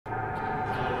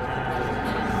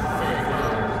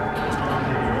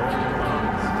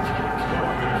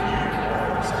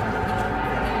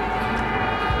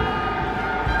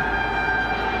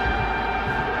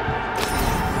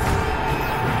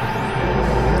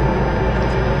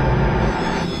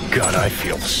God, I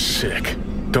feel sick.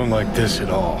 Don't like this at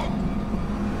all.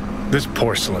 This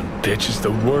porcelain bitch is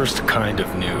the worst kind of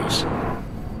news.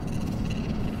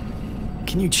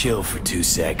 Can you chill for 2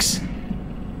 secs?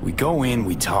 We go in,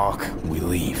 we talk, we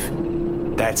leave.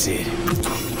 That's it.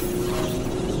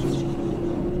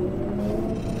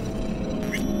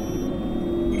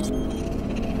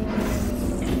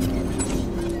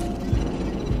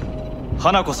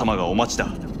 Hanako-samaがお待ちだ。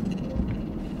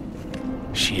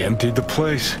 She emptied the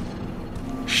place.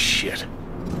 Shit.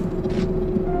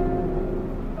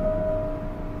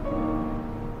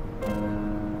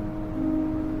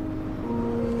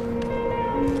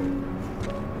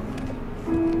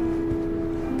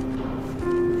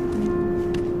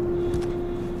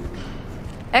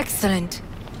 Excellent.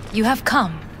 You have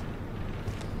come.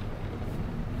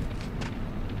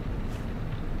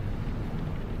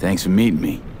 Thanks for meeting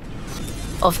me.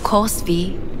 Of course,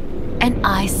 V. And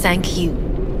I thank you.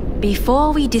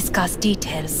 Before we discuss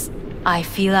details, I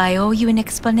feel I owe you an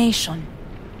explanation.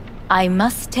 I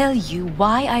must tell you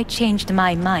why I changed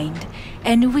my mind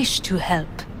and wish to help.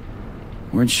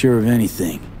 Weren't sure of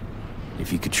anything.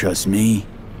 If you could trust me,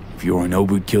 if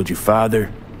Yorinobu killed your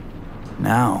father.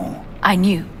 Now... I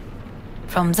knew.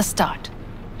 From the start.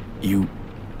 You...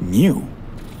 knew?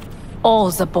 All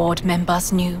the board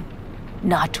members knew.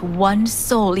 Not one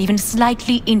soul even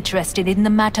slightly interested in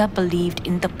the matter believed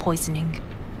in the poisoning.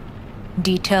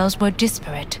 Details were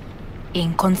disparate,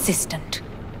 inconsistent.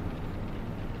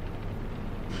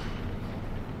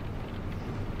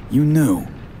 You knew,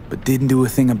 but didn't do a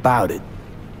thing about it.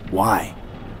 Why?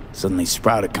 Suddenly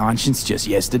sprout a conscience just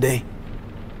yesterday?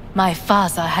 My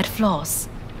father had flaws.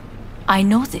 I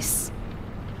know this.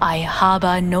 I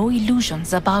harbor no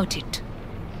illusions about it.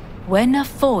 When a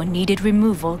foe needed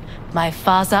removal, my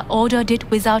father ordered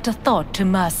it without a thought to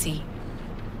mercy.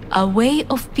 A way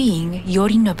of being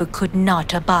Yorinobu could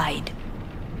not abide.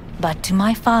 But to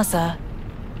my father,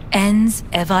 ends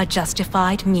ever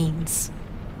justified means.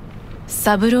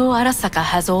 Saburo Arasaka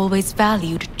has always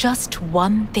valued just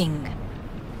one thing.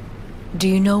 Do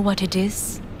you know what it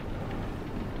is?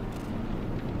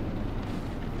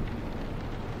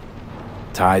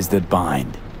 Ties that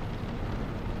bind.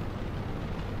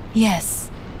 Yes,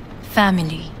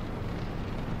 family.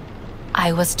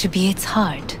 I was to be its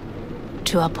heart,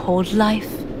 to uphold life,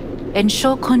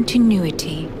 ensure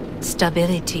continuity,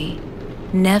 stability,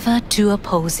 never to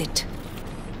oppose it.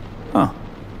 Huh.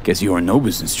 Guess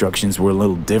Yorinobu's instructions were a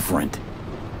little different.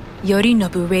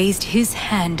 Yorinobu raised his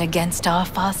hand against our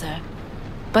father,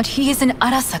 but he is an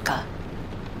Arasaka.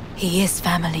 He is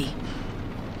family.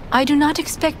 I do not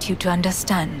expect you to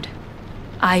understand.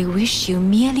 I wish you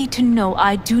merely to know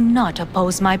I do not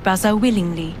oppose my brother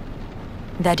willingly.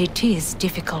 That it is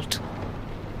difficult.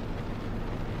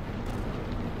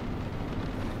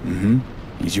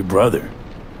 He's your brother.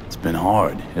 It's been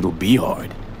hard. It'll be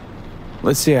hard.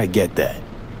 Let's say I get that.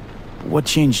 But what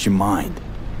changed your mind?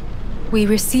 We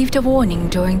received a warning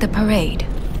during the parade.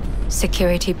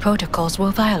 Security protocols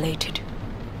were violated.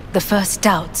 The first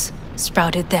doubts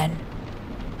sprouted then.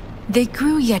 They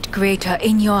grew yet greater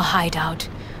in your hideout,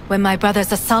 when my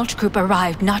brother's assault group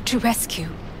arrived not to rescue,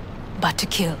 but to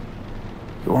kill.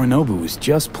 Yorinobu was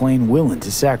just plain willing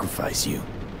to sacrifice you.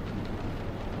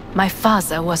 My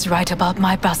father was right about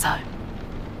my brother.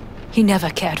 He never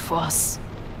cared for us.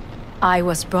 I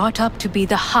was brought up to be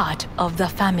the heart of the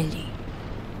family.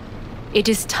 It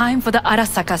is time for the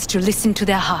Arasakas to listen to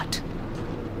their heart.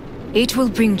 It will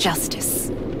bring justice.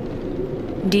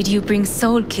 Did you bring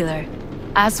Soul Killer?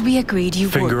 As we agreed you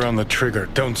would. Finger on the trigger,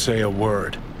 don't say a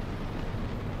word.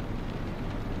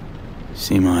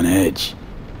 Seem on edge.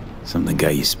 Something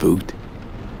got you spooked?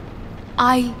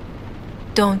 I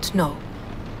don't know.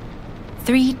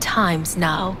 3 times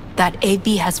now that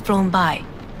AB has flown by.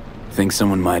 Think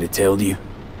someone might have tailed you?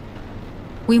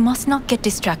 We must not get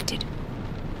distracted.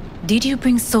 Did you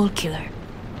bring Soul Killer?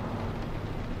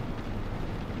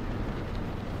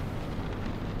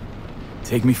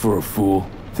 Take me for a fool.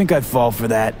 Think I'd fall for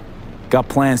that? Got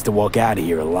plans to walk out of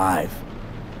here alive.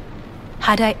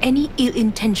 Had I any ill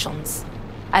intentions,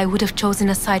 I would have chosen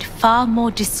a side far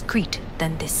more discreet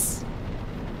than this.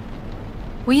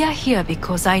 We are here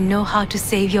because I know how to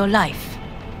save your life.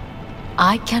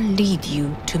 I can lead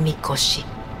you to Mikoshi.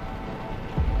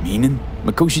 Meaning?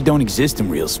 Mikoshi don't exist in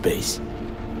real space.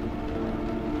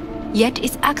 Yet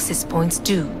its access points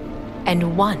do,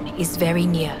 and one is very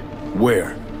near.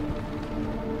 Where?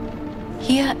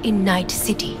 Here in Night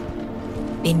City,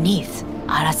 beneath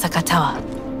Arasaka Tower.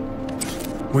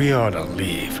 We ought to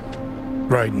leave.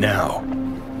 Right now.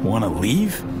 Wanna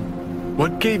leave?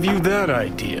 What gave you that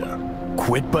idea?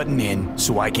 Quit butting in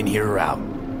so I can hear her out.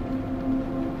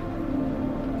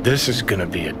 This is gonna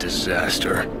be a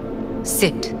disaster.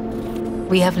 Sit.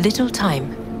 We have little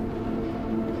time.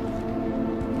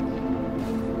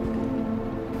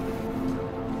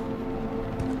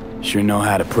 Sure know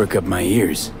how to prick up my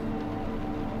ears.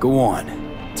 Go on,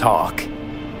 talk.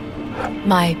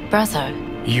 My brother.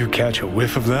 You catch a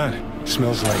whiff of that?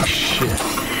 Smells like shit.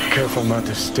 Careful not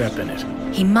to step in it.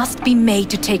 He must be made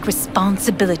to take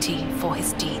responsibility for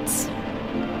his deeds.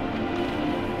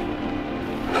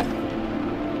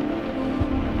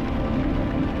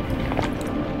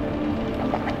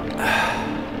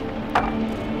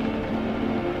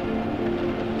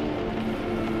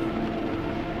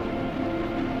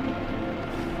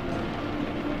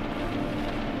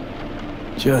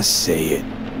 Just say it.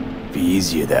 Be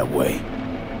easier that way.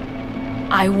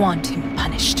 I want him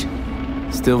punished.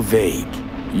 Still vague.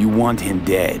 You want him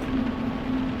dead.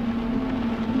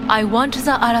 I want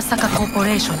the Arasaka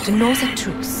Corporation to know the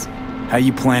truth. How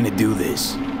you plan to do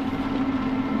this?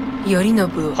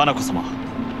 Yorinobu. 花子様、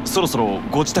そろそろ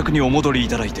ご自宅にお戻りい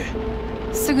ただいて。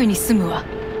すぐに済むわ。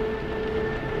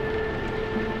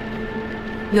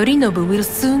Yorinobu will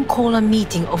soon call a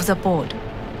meeting of the board.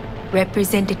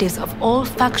 Representatives of all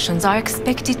factions are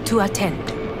expected to attend.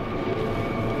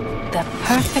 The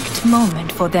perfect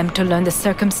moment for them to learn the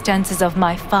circumstances of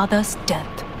my father's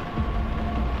death.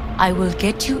 I will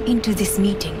get you into this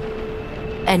meeting,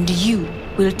 and you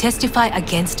will testify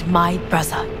against my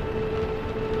brother.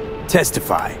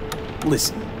 Testify?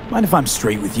 Listen, mind if I'm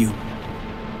straight with you?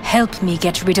 Help me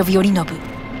get rid of Yorinobu.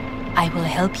 I will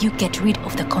help you get rid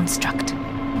of the construct.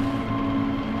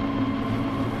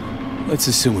 Let's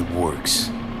assume it works.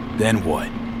 Then what?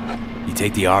 You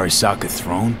take the Arasaka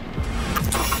throne?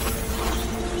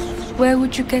 Where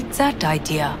would you get that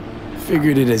idea?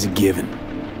 Figured it as a given.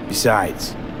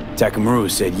 Besides, Takamura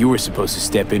said you were supposed to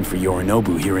step in for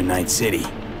Yorinobu here in Night City.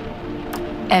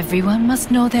 Everyone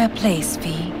must know their place,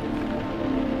 V.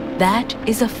 That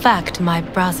is a fact my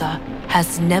brother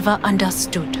has never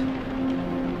understood.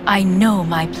 I know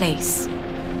my place,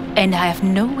 and I have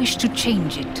no wish to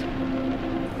change it.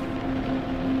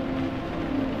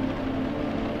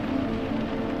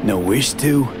 No wish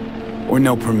to? Or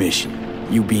no permission?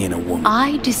 You being a woman?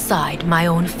 I decide my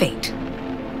own fate.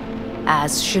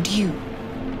 As should you.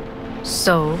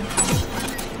 So...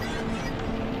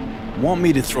 Want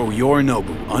me to throw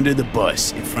Yorinobu under the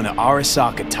bus in front of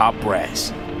Arasaka top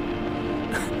brass?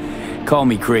 Call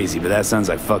me crazy, but that sounds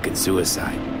like fucking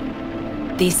suicide.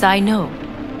 This I know.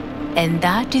 And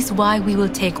that is why we will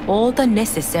take all the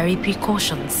necessary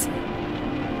precautions.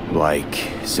 Like,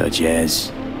 such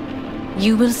as?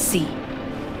 You will see.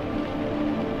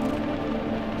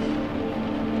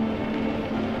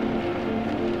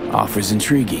 Offer's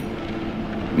intriguing.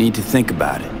 Need to think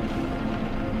about it.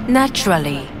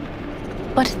 Naturally.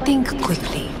 But think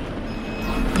quickly.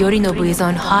 Yorinobu is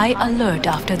on high alert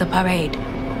after the parade.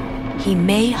 He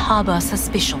may harbor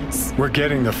suspicions. We're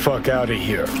getting the fuck out of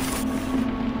here.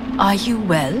 Are you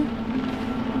well?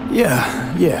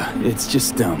 Yeah, it's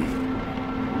just,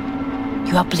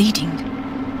 You are bleeding.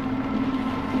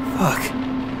 Fuck.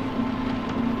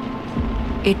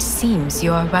 It seems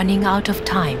you are running out of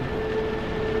time.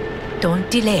 Don't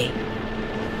delay.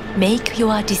 Make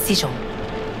your decision.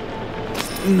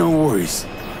 No worries.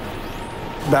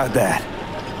 About that.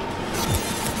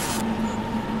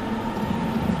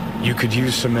 You could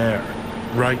use some air.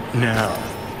 Right now.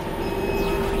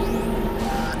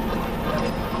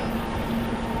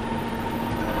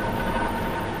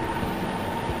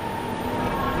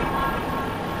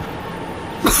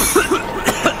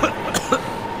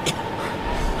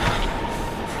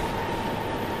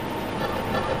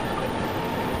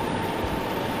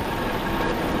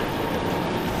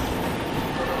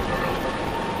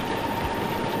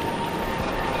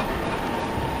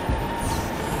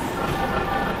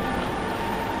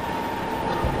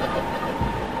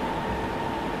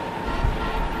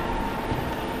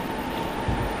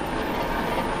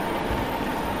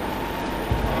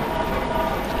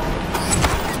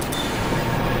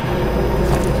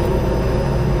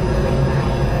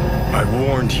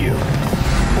 You.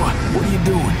 What are you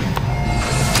doing?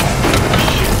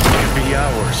 Shit could be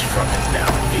hours from it now,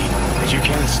 V. But you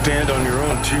can't stand on your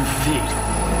own 2 feet.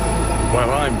 Well,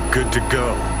 I'm good to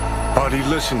go. Body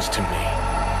listens to me.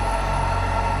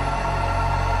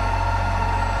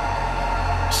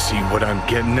 See what I'm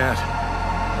getting at?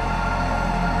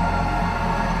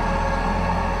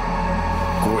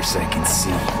 Of course I can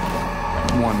see.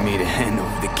 You want me to hand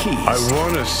over the keys? I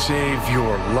want to save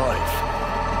your life.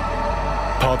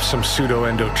 Pop some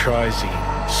pseudo-endotrizine,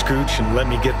 scooch, and let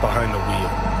me get behind the wheel.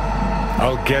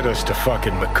 I'll get us to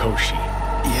fucking Mikoshi.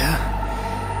 Yeah?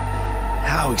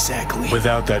 How exactly?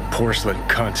 Without that porcelain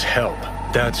cunt's help,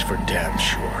 that's for damn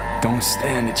sure. Don't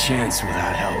stand a chance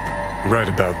without help. Right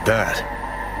about that.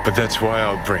 But that's why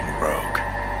I'll bring Rogue.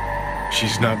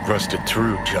 She's not rusted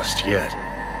through just yet.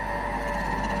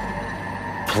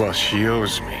 Plus, she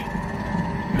owes me.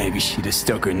 Maybe she'd have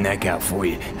stuck her neck out for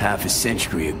you half a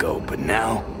century ago, but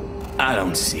now, I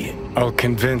don't see it. I'll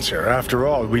convince her. After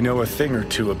all, we know a thing or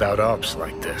two about ops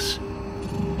like this.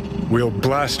 We'll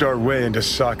blast our way into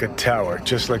Sokka Tower,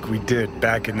 just like we did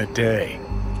back in the day.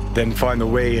 Then find the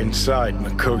way inside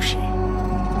Mikoshi.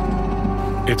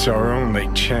 It's our only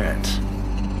chance.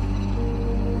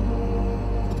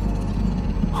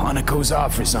 Hanako's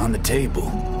offer's on the table.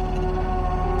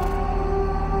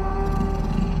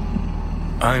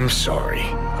 I'm sorry.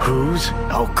 Whose?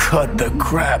 Oh, cut the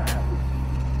crap.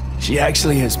 She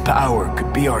actually has power,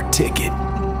 could be our ticket.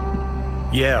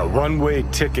 Yeah, one-way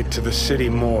ticket to the city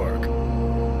morgue.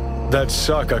 That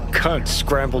Sokka cunt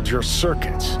scrambled your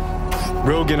circuits.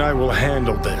 Rogue and I will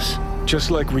handle this, just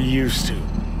like we used to.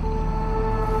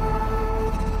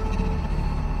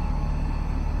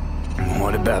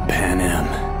 What about Pan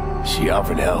Am? She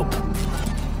offered help.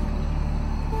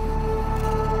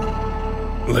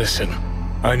 Listen,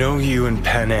 I know you and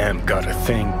Pan Am got a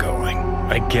thing going.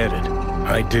 I get it.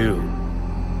 I do.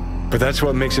 But that's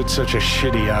what makes it such a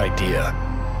shitty idea.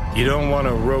 You don't want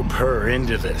to rope her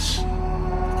into this.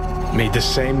 Made the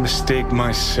same mistake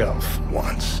myself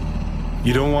once.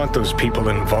 You don't want those people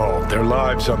involved, their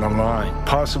lives on the line,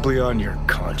 possibly on your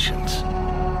conscience.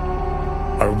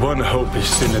 Our one hope is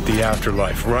sin at the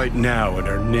afterlife right now, and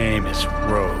her name is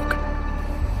Rogue.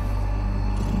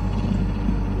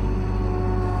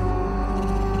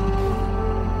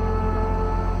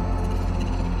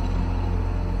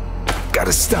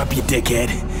 Gotta stop you, dickhead.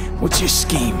 What's your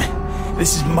scheme?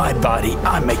 This is my body.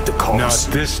 I make the calls.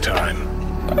 Not this time.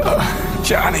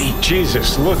 Johnny.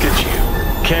 Jesus, look at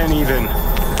you. Can't even...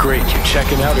 Great, you're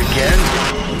checking out again?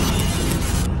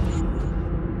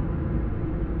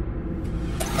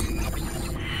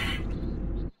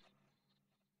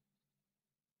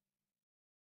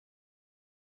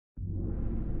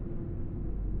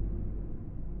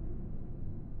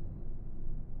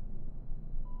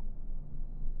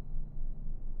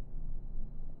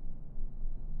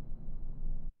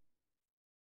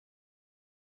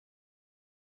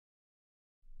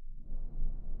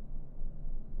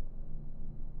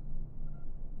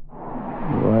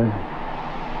 What?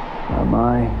 Am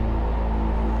I?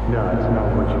 No, it's not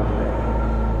what you think.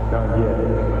 Not yet,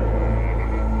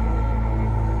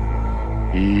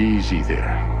 anyway. Easy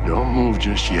there. Don't move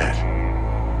just yet.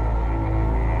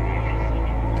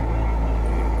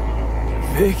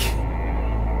 Vic?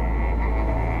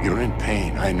 You're in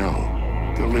pain, I know.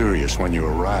 Delirious when you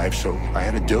arrived, so I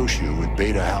had to dose you with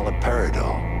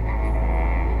beta-haloperidol.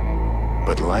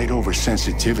 But light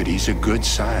oversensitivity's a good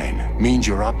sign. Means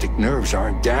your optic nerves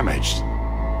aren't damaged.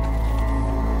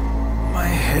 My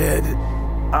head.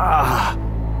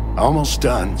 Almost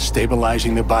done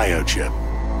stabilizing the biochip.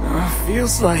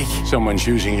 Feels like... Someone's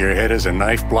using your head as a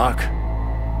knife block?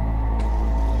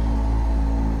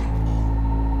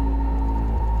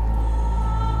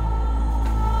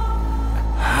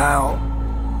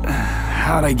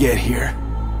 How'd I get here?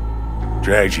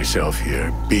 Dragged yourself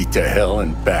here, beat to hell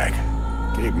and back.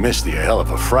 Gave Misty a hell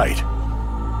of a fright.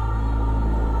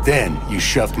 Then you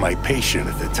shoved my patient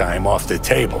at the time off the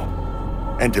table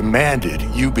and demanded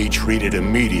you be treated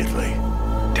immediately.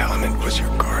 Tell him it was your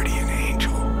guardian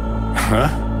angel. Huh?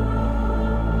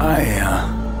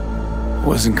 I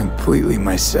wasn't completely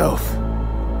myself.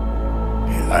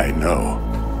 Yeah, I know.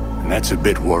 And that's a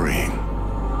bit worrying.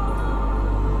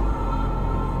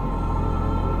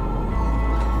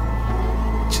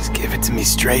 Just give it to me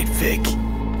straight, Vic.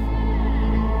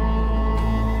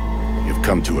 You've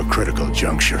come to a critical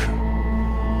juncture.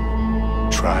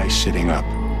 Try sitting up,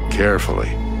 carefully.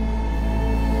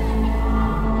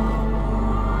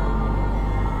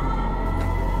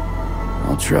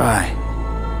 I'll try.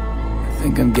 I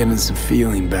think I'm getting some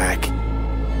feeling back.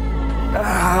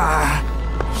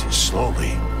 Just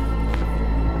slowly.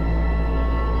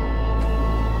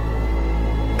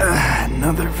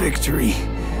 Another victory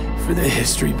for the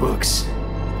history books.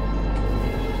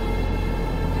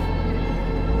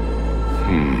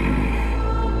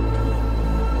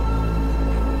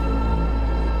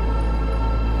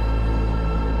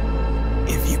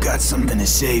 If you got something to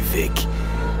say, Vic,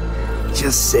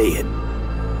 just say it.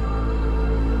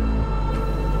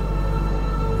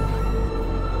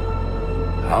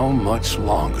 How much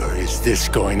longer is this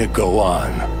going to go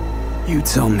on? You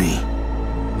tell me.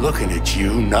 Looking at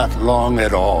you, not long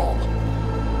at all.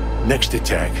 Next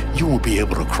attack, you won't be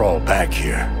able to crawl back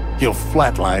here. you'll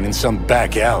flatline in some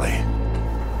back alley.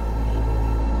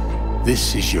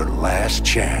 This is your last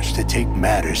chance to take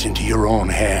matters into your own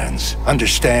hands.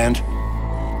 Understand?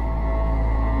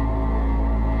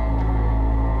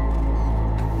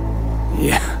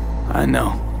 Yeah, I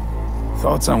know.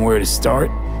 Thoughts on where to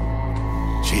start?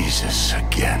 Jesus,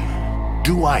 again.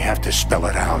 Do I have to spell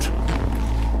it out?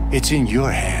 It's in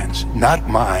your hands, not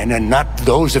mine, and not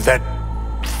those of that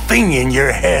thing in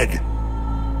your head.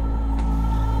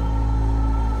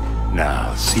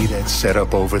 Now, see that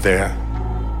setup over there?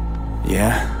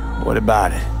 Yeah? What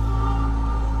about it?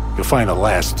 You'll find a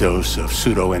last dose of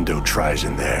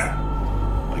pseudo-endotrizin there.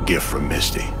 A gift from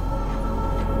Misty.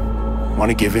 Want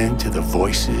to give in to the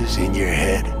voices in your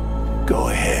head? Go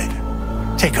ahead.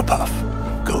 Take a puff.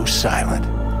 Go silent.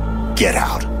 Get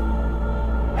out.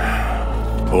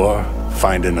 Or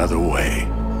find another way.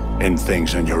 End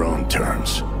things on your own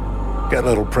terms. Got a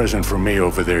little present from me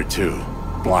over there too.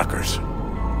 Blockers.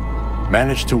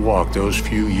 Manage to walk those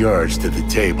few yards to the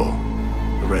table.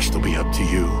 The rest will be up to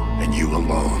you, and you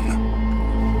alone.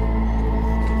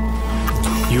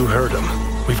 You heard him.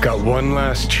 We've got one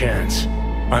last chance.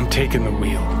 I'm taking the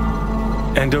wheel.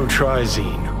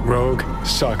 Endotrizine, Rogue,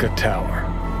 Sokka Tower.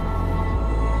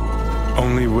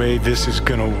 Only way this is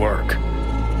gonna work.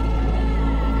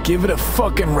 Give it a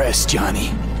fucking rest,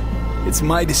 Johnny. It's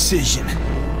my decision.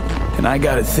 And I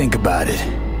gotta think about it.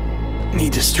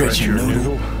 Need to stretch your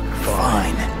noodle?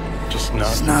 Fine. Just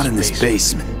not in this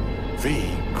basement.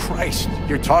 V, Christ,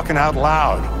 you're talking out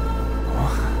loud.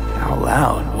 Out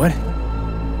loud? What?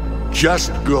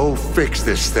 Just go fix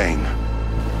this thing.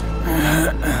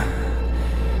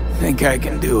 Think I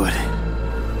can do it.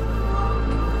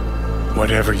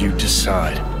 Whatever you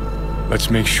decide.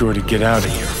 Let's make sure to get out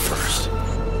of here first.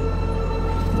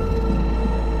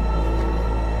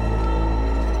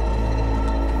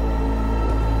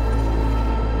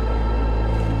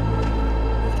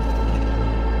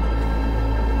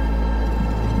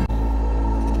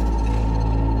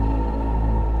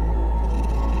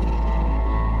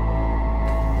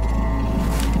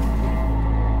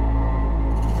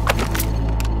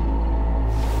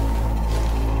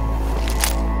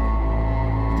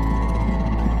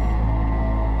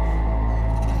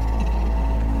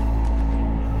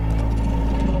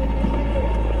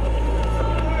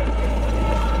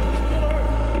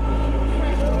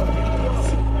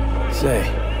 Say,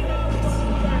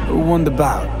 who won the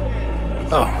bout?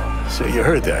 Oh, so you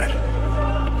heard that.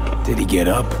 Did he get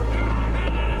up?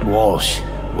 Walsh,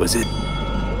 was it?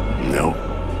 Nope,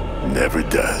 never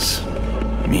does.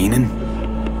 Meaning?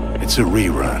 It's a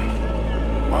rerun.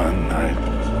 One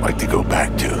I'd like to go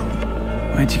back to.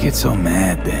 Why'd you get so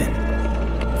mad then?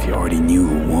 If you already knew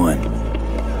who won.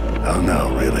 Oh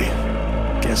no, really.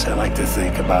 Guess I like to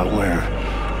think about where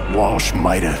Walsh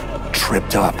might have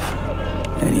tripped up.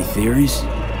 Any theories?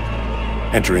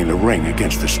 Entering the ring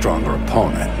against a stronger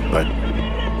opponent, but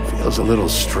feels a little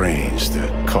strange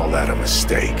to call that a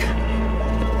mistake.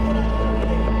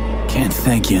 Can't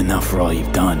thank you enough for all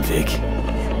you've done, Vic.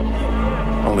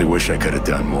 Only wish I could have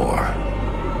done more.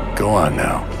 Go on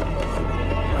now.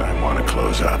 I want to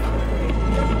close up.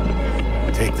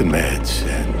 Take the meds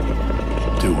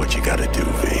and do what you gotta do,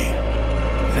 V.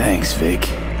 Thanks, Vic.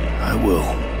 I will.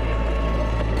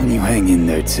 And you hang in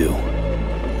there, too.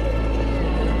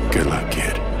 Good luck,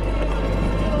 kid.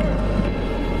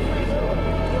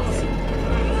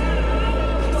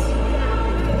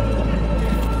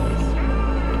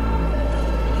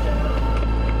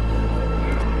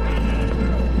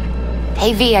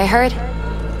 Hey, V, I heard...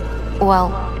 Well,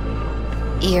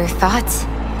 your thoughts?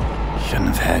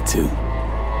 Shouldn't have had to.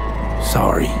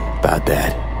 Sorry about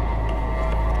that.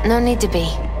 No need to be.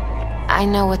 I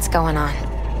know what's going on.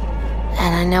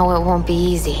 And I know it won't be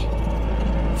easy.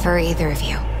 For either of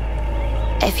you.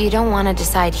 If you don't want to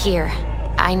decide here,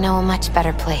 I know a much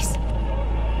better place.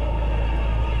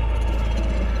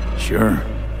 Sure.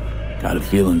 Got a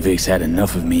feeling Vic's had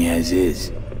enough of me as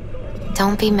is.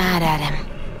 Don't be mad at him.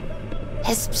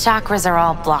 His chakras are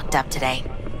all blocked up today.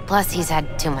 Plus, he's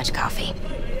had too much coffee.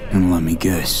 And let me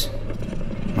guess.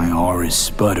 My aura's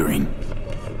sputtering.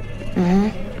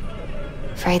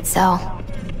 Afraid so.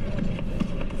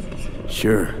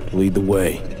 Sure, lead the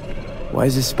way. Why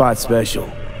is this spot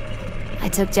special? I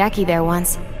took Jackie there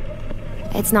once.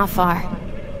 It's not far.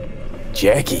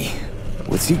 Jackie?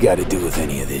 What's he got to do with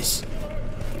any of this?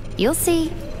 You'll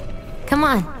see. Come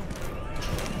on.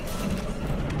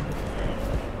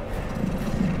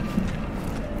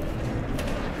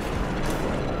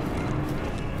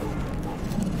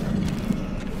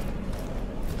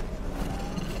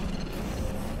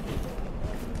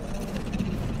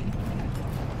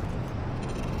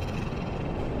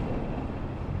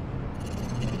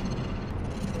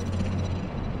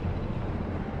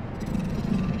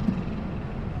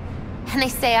 They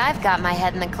say I've got my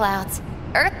head in the clouds.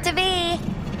 Earth to be!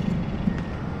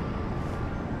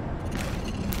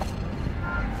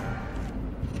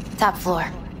 Top floor.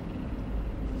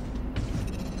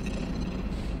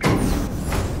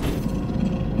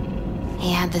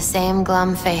 He had the same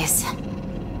glum face.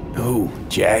 Who,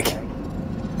 Jack?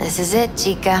 This is it,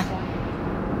 Chica.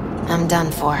 I'm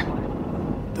done for.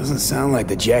 Doesn't sound like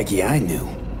the Jackie I knew.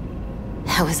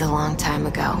 That was a long time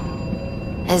ago.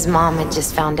 His mom had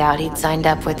just found out he'd signed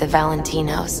up with the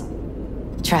Valentinos.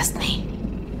 Trust me.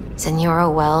 Senora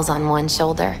Wells on one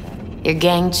shoulder, your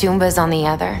gang Chumbas on the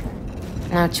other.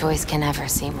 No choice can ever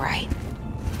seem right.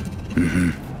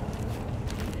 Mm-hmm.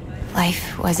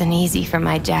 Life wasn't easy for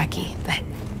my Jackie, but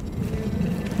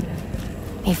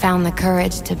he found the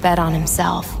courage to bet on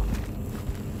himself.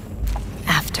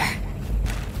 After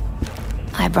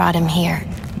I brought him here.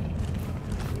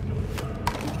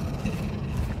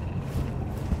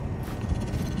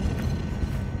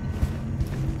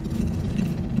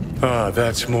 Ah,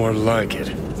 that's more like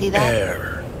it. See that?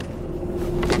 Air.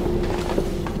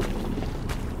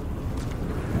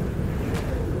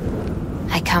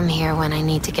 I come here when I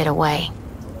need to get away.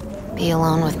 Be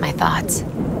alone with my thoughts.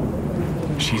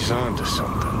 She's onto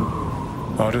something.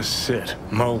 Ought to sit,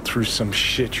 mull through some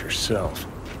shit yourself.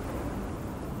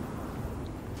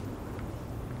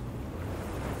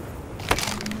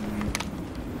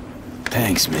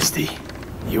 Thanks, Misty.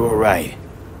 You were right.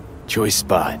 Choice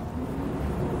spot.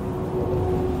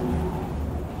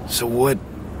 So what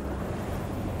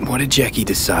did Jackie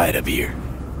decide up here?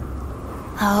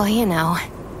 Oh, you know.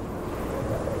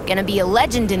 Gonna be a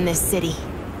legend in this city.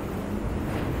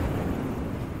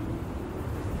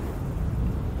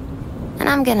 And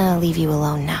I'm gonna leave you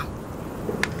alone now.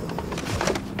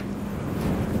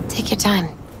 Take your time.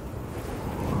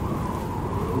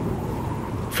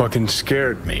 Fucking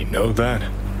scared me, know that?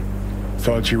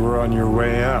 Thought you were on your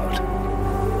way out.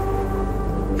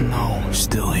 No,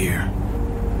 still here.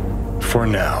 For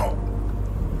now.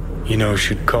 You know,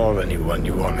 should call anyone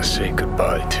you want to say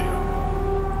goodbye to.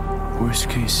 Worst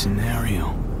case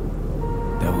scenario.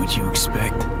 That what you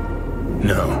expect?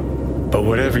 No. But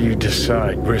whatever you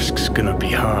decide, risk's gonna be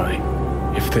high.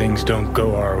 If things don't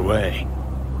go our way.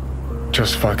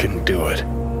 Just fucking do it.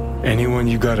 Anyone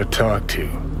you gotta talk to,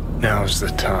 now's the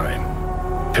time.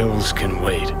 Pills can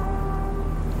wait.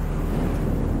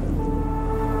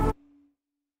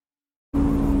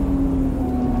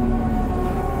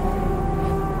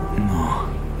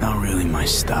 My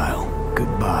style.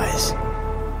 Goodbyes.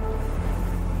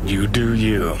 You do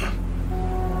you.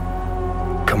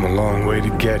 Come a long way to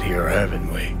get here,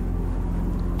 haven't we?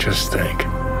 Just think.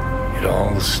 It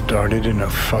all started in a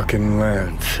fucking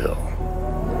landfill.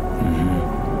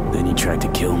 Mm-hmm. Then you tried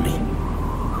to kill me.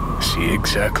 See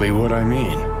exactly what I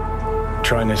mean.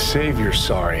 Trying to save your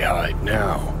sorry hide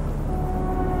now.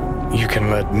 You can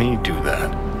let me do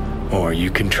that. Or you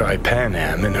can try Pan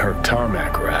Am and her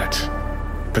tarmac rats.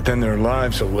 But then their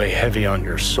lives will weigh heavy on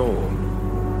your soul.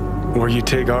 Or you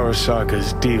take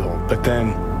Arasaka's deal, but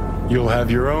then you'll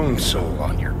have your own soul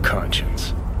on your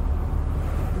conscience.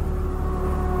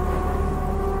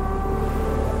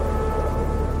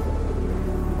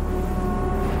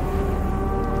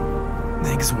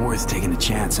 Think it's worth taking a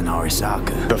chance on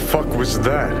Arasaka. The fuck was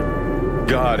that?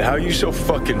 God, how you so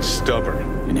fucking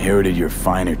stubborn? Inherited your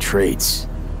finer traits.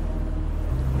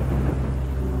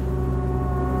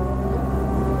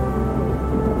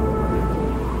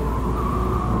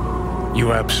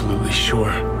 You absolutely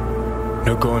sure?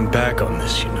 No going back on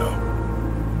this, you know.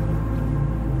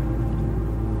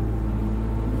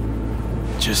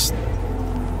 Just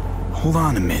hold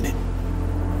on a minute.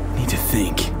 Need to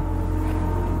think.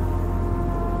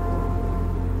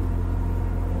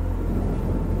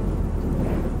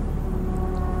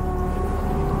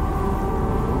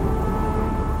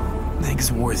 Think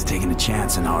it's worth taking a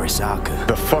chance on Arasaka.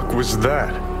 The fuck was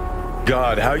that?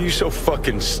 God, how you so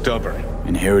fucking stubborn?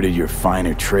 Inherited your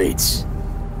finer traits.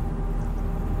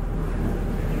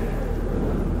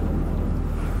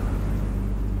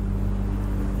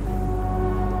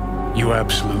 You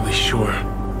absolutely sure?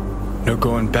 No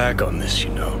going back on this, you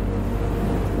know.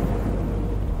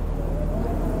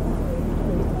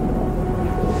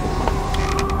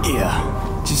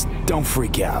 Yeah, just don't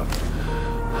freak out.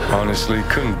 Honestly,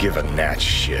 couldn't give a gnat's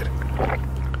shit.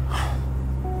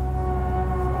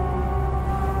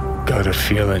 Got a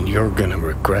feeling you're gonna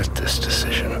regret this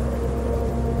decision.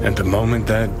 And the moment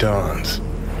that dawns,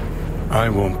 I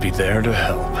won't be there to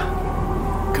help.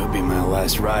 Could be my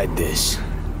last ride this.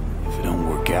 If it don't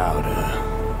work out,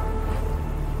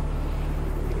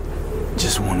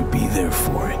 just want to be there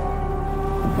for it.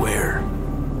 Where?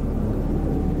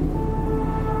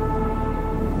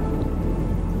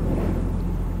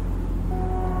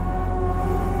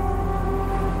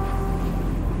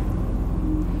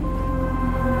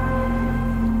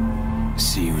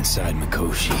 inside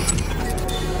Mikoshi.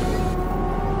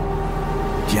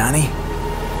 Johnny?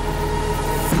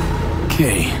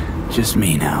 Okay, just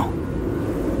me now.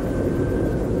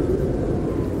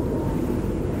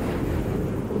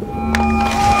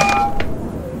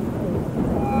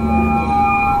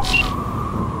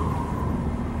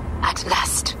 At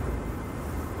last.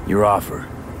 Your offer.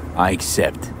 I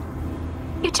accept.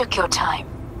 You took your time.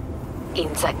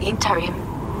 In the interim,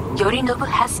 Yorinobu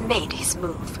has made his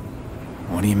move.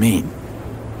 What do you mean?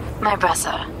 My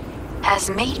brother has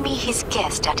made me his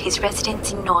guest at his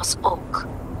residence in North Oak.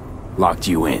 Locked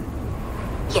you in?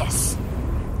 Yes.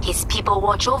 His people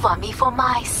watch over me for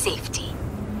my safety.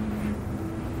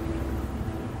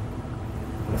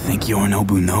 Think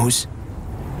Yorinobu knows?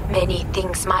 Many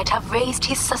things might have raised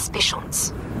his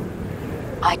suspicions.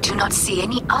 I do not see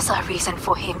any other reason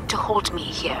for him to hold me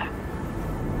here.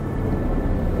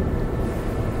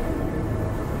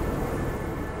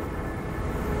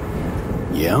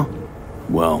 Yeah?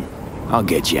 Well, I'll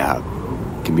get you out.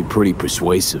 Can be pretty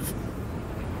persuasive.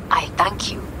 I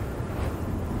thank you.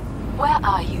 Where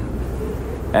are you?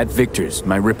 At Victor's,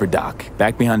 my Ripper dock,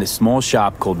 back behind a small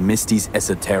shop called Misty's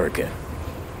Esoterica.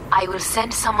 I will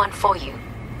send someone for you.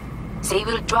 They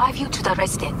will drive you to the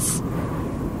residence.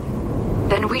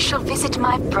 Then we shall visit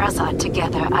my brother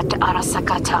together at the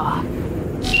Arasaka Tower.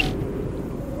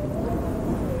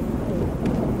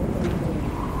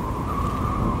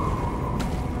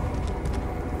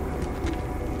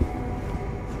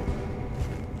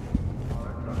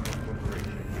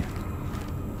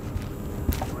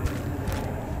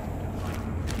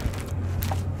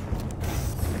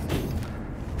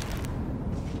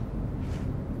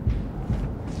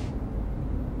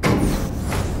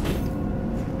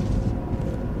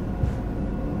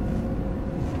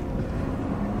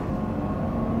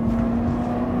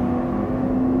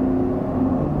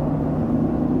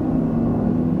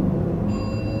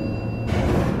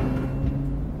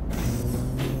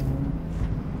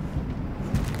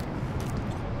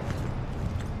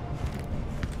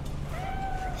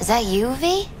 Is that you,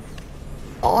 V?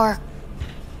 Or...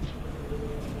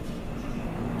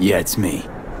 Yeah, it's me.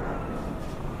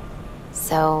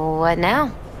 So, what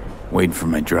now? Waiting for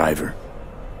my driver.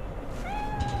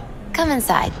 Come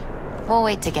inside. We'll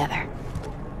wait together.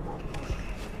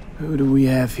 Who do we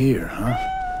have here, huh?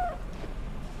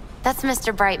 That's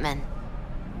Mr. Brightman.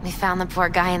 We found the poor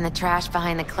guy in the trash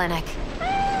behind the clinic.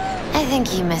 I think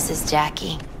he misses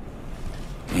Jackie.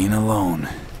 Ain't alone.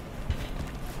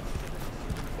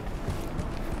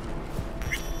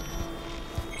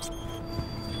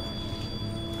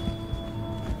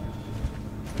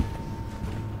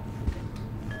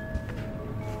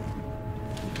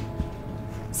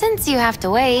 Since you have to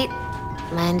wait,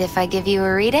 mind if I give you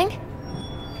a reading?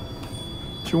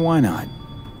 Sure, why not?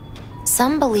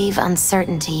 Some believe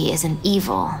uncertainty is an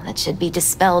evil that should be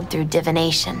dispelled through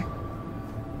divination.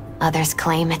 Others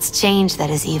claim it's change that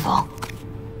is evil.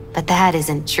 But that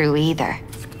isn't true either.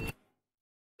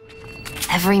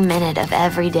 Every minute of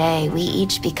every day, we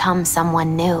each become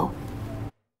someone new.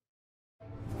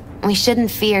 We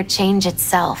shouldn't fear change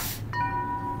itself,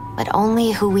 but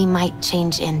only who we might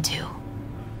change into.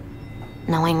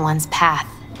 Knowing one's path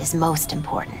is most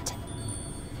important.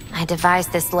 I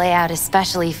devised this layout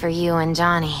especially for you and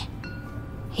Johnny.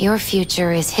 Your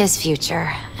future is his future,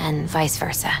 and vice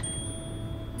versa.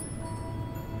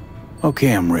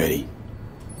 Okay, I'm ready.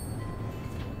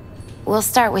 We'll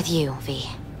start with you, V.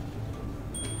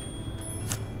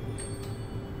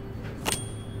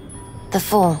 The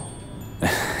Fool.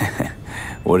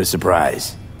 What a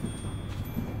surprise.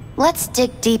 Let's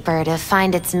dig deeper to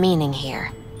find its meaning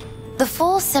here. The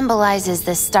Fool symbolizes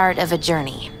the start of a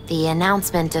journey, the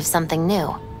announcement of something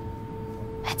new.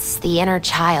 It's the inner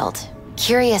child,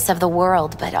 curious of the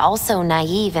world, but also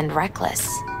naive and reckless.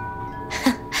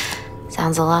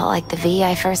 Sounds a lot like the V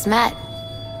I first met.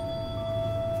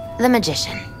 The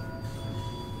Magician.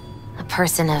 A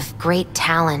person of great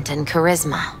talent and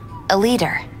charisma. A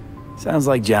leader. Sounds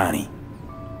like Johnny.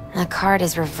 The card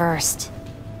is reversed.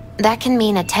 That can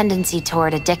mean a tendency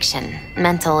toward addiction,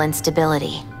 mental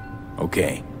instability.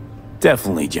 Okay,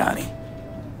 definitely Johnny.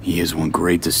 He is one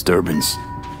great disturbance.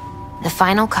 The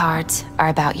final cards are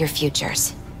about your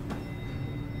futures.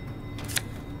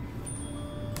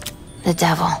 The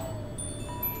Devil.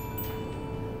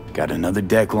 Got another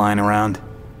deck lying around?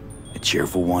 A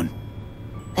cheerful one?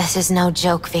 This is no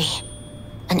joke, V.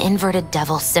 An inverted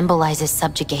devil symbolizes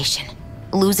subjugation,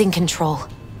 losing control,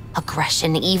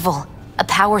 aggression, evil, a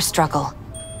power struggle.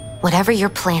 Whatever you're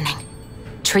planning,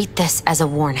 treat this as a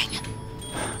warning.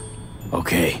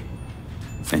 Okay.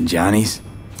 And Johnny's?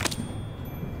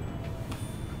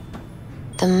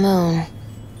 The Moon.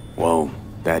 Whoa,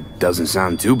 that doesn't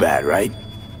sound too bad, right?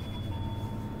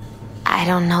 I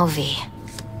don't know, V.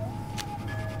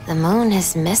 The moon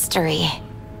is mystery.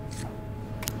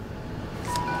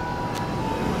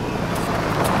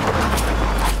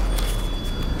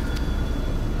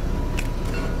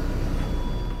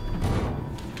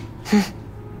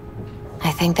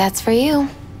 I think that's for you.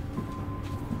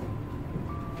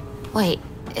 Wait,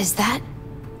 is that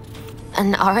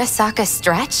an Arasaka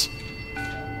stretch?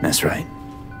 That's right.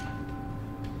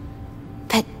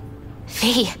 But,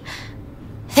 V,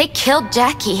 they killed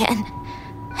Jackie and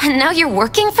now you're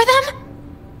working for them?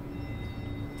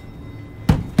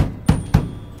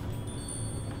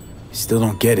 Still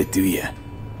don't get it, do ya?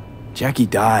 Jackie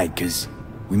died because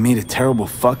we made a terrible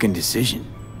fucking decision.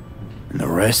 And the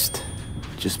rest,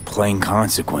 just plain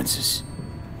consequences.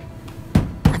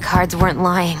 The cards weren't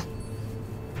lying.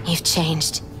 You've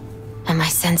changed, and my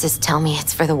senses tell me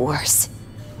it's for the worse.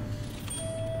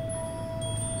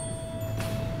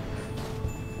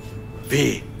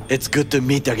 V, it's good to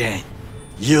meet again.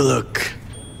 You look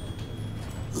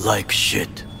like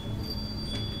shit.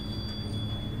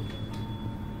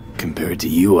 Compared to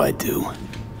you, I do.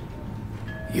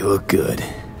 You look good.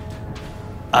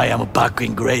 I am back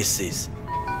in graces,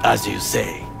 as you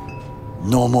say.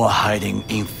 No more hiding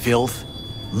in filth,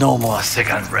 no more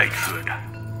second-rate food.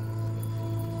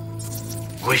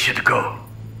 We should go.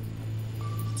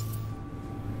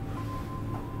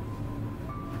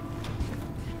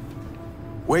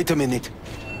 Wait a minute.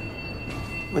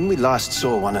 When we last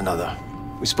saw one another,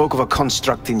 we spoke of a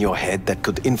construct in your head that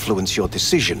could influence your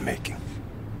decision-making.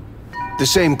 The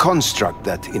same construct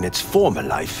that, in its former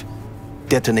life,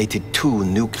 detonated 2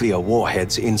 nuclear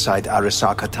warheads inside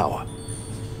Arasaka Tower.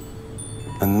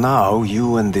 And now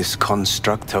you and this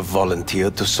construct have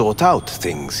volunteered to sort out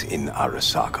things in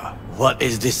Arasaka. What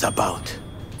is this about?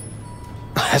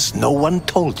 Has no one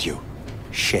told you?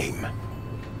 Shame.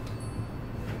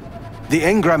 The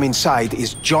engram inside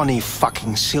is Johnny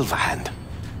fucking Silverhand.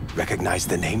 Recognize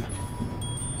the name?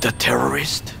 The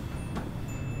terrorist?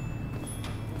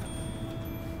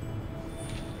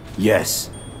 Yes,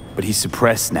 but he's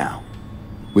suppressed now.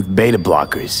 With beta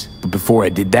blockers. But before I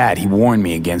did that, he warned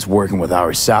me against working with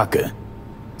Arasaka.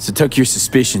 So tuck your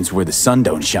suspicions where the sun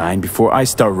don't shine before I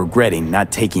start regretting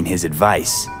not taking his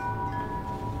advice.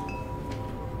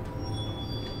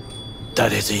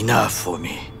 That is enough for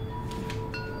me.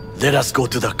 Let us go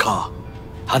to the car.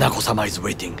 Hanako-sama is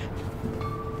waiting.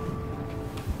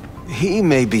 He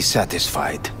may be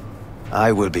satisfied.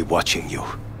 I will be watching you.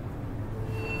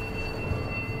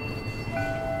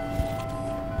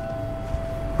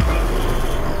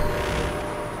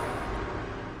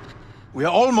 We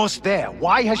are almost there.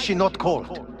 Why has she not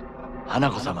called?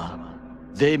 Hanako-sama,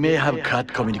 they may have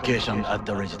cut communication at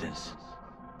the residence.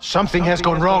 Something has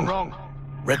gone wrong.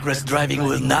 Reckless driving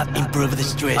will not improve the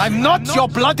situation. I'm not your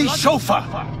bloody chauffeur!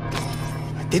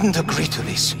 I didn't agree to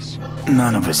this.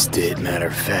 None of us did, matter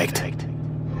of fact.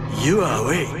 You are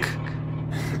awake.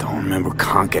 Don't remember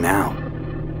conking out.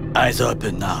 Eyes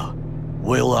open now.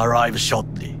 We'll arrive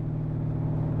shortly.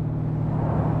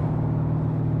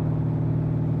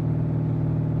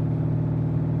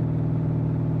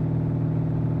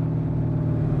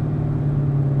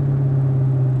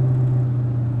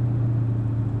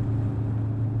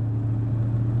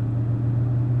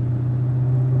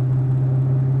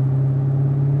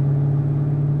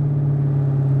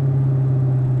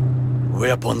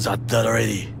 Weapons at the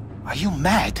ready. Are you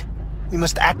mad? We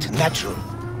must act natural.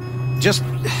 Just...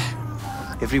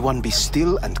 everyone be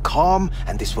still and calm,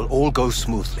 and this will all go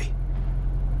smoothly.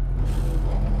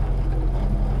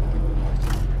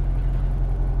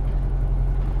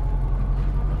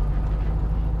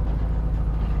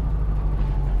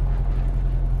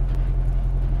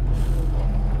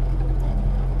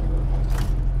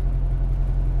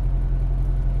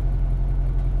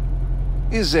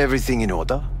 Is everything in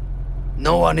order?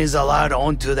 No one is allowed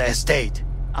onto the estate.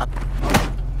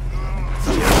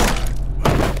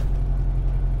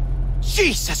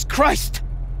 Jesus Christ!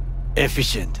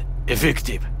 Efficient,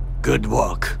 effective, good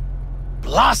work.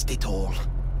 Blast it all!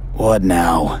 What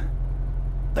now?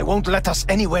 They won't let us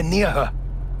anywhere near her.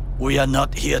 We are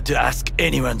not here to ask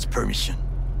anyone's permission.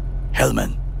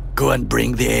 Hellman, go and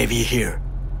bring the AV here.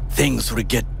 Things will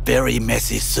get very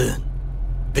messy soon.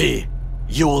 V,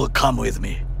 you will come with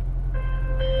me.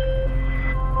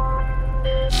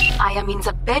 I am in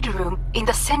the bedroom in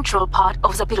the central part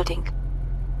of the building.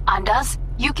 Anders,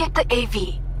 you get the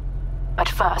AV. But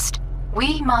first,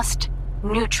 we must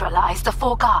neutralize the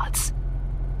 4 guards.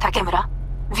 Takemura,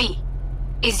 V,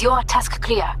 is your task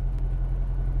clear?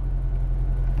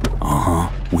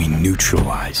 We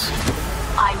neutralize.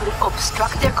 I will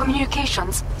obstruct their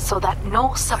communications so that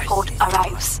no support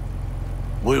arrives.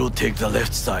 We'll take the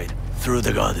left side, through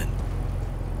the garden.